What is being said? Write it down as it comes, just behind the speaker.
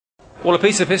Well, a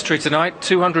piece of history tonight,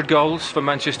 200 goals for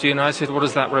Manchester United. What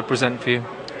does that represent for you?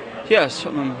 Yes,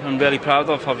 I'm really proud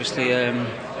of. Obviously,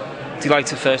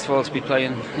 delighted first of all to be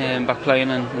playing, back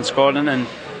playing and scoring. And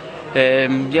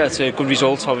yeah, it's a good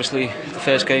result. Obviously, the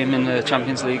first game in the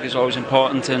Champions League is always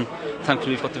important, and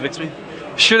thankfully we've got the victory.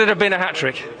 Should it have been a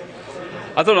hat-trick?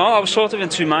 I don't know. I was sort of in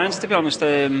two minds, to be honest.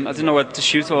 I didn't know whether to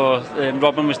shoot, or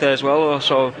Robin was there as well,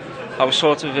 so I was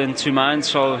sort of in two minds.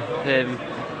 So.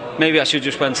 Maybe I should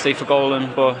just went straight for goal,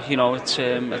 but you know, it's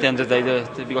at the end of the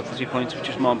day, we got the 3 points, which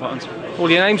is more important.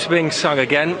 Well, your name's being sung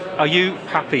again. Are you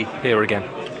happy here again?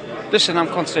 Listen, I'm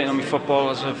concentrating on my football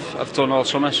as I've done all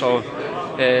summer, so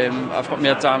I've got my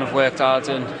head down, I've worked hard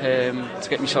and to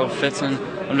get myself fit, and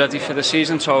I'm ready for the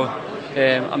season. So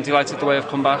I'm delighted the way I've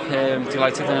come back.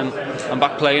 Delighted, and I'm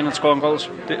back playing and scoring goals.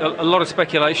 A lot of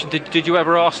speculation. Did you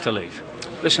ever ask to leave?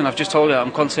 Listen, I've just told you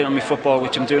I'm concentrating on my football,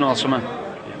 which I'm doing all summer.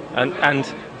 And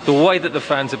the way that the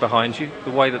fans are behind you, the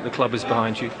way that the club is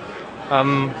behind you,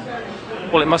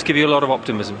 well, it must give you a lot of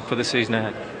optimism for the season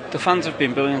ahead. The fans have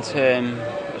been brilliant.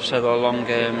 I've said all along,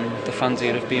 the fans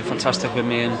here have been fantastic with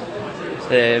me,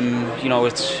 and you know,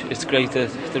 it's great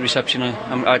the reception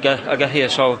I get here.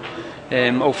 So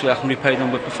hopefully I can repay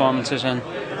them with performances and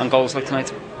goals like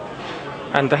tonight.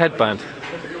 And the headband,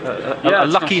 a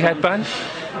lucky headband.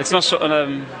 It's not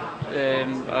something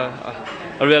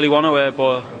I really want to wear,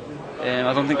 but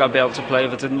I don't think I'd be able to play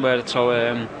if I didn't wear it. So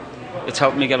it's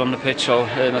helped me get on the pitch. So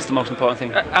that's the most important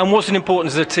thing. And was it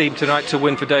important as a team tonight to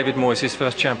win for David Moyes his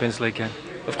first Champions League game?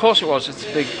 Of course it was. It's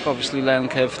a big, obviously, learning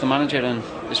curve for the manager, and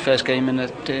his first game in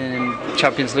the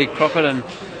Champions League proper. And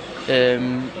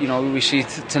you know, we see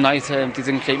tonight they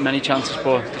didn't create many chances,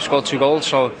 but they scored 2 goals.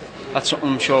 So that's something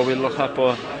I'm sure we'll look at.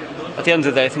 But at the end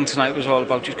of the day, I think tonight was all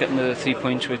about just getting the 3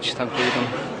 points, which thankfully we've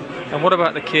done. And what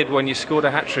about the kid when you scored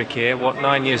a hat-trick here,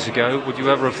 9 years ago? Would you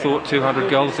ever have thought 200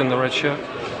 goals in the red shirt?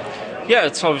 Yeah,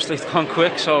 it's obviously gone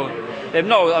quick, so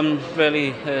no, I'm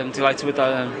really delighted with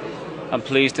that. I'm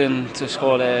pleased to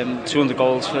score 200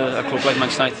 goals for a club like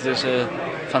Manchester United is a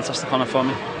fantastic honour for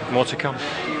me. More to come.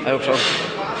 I hope so.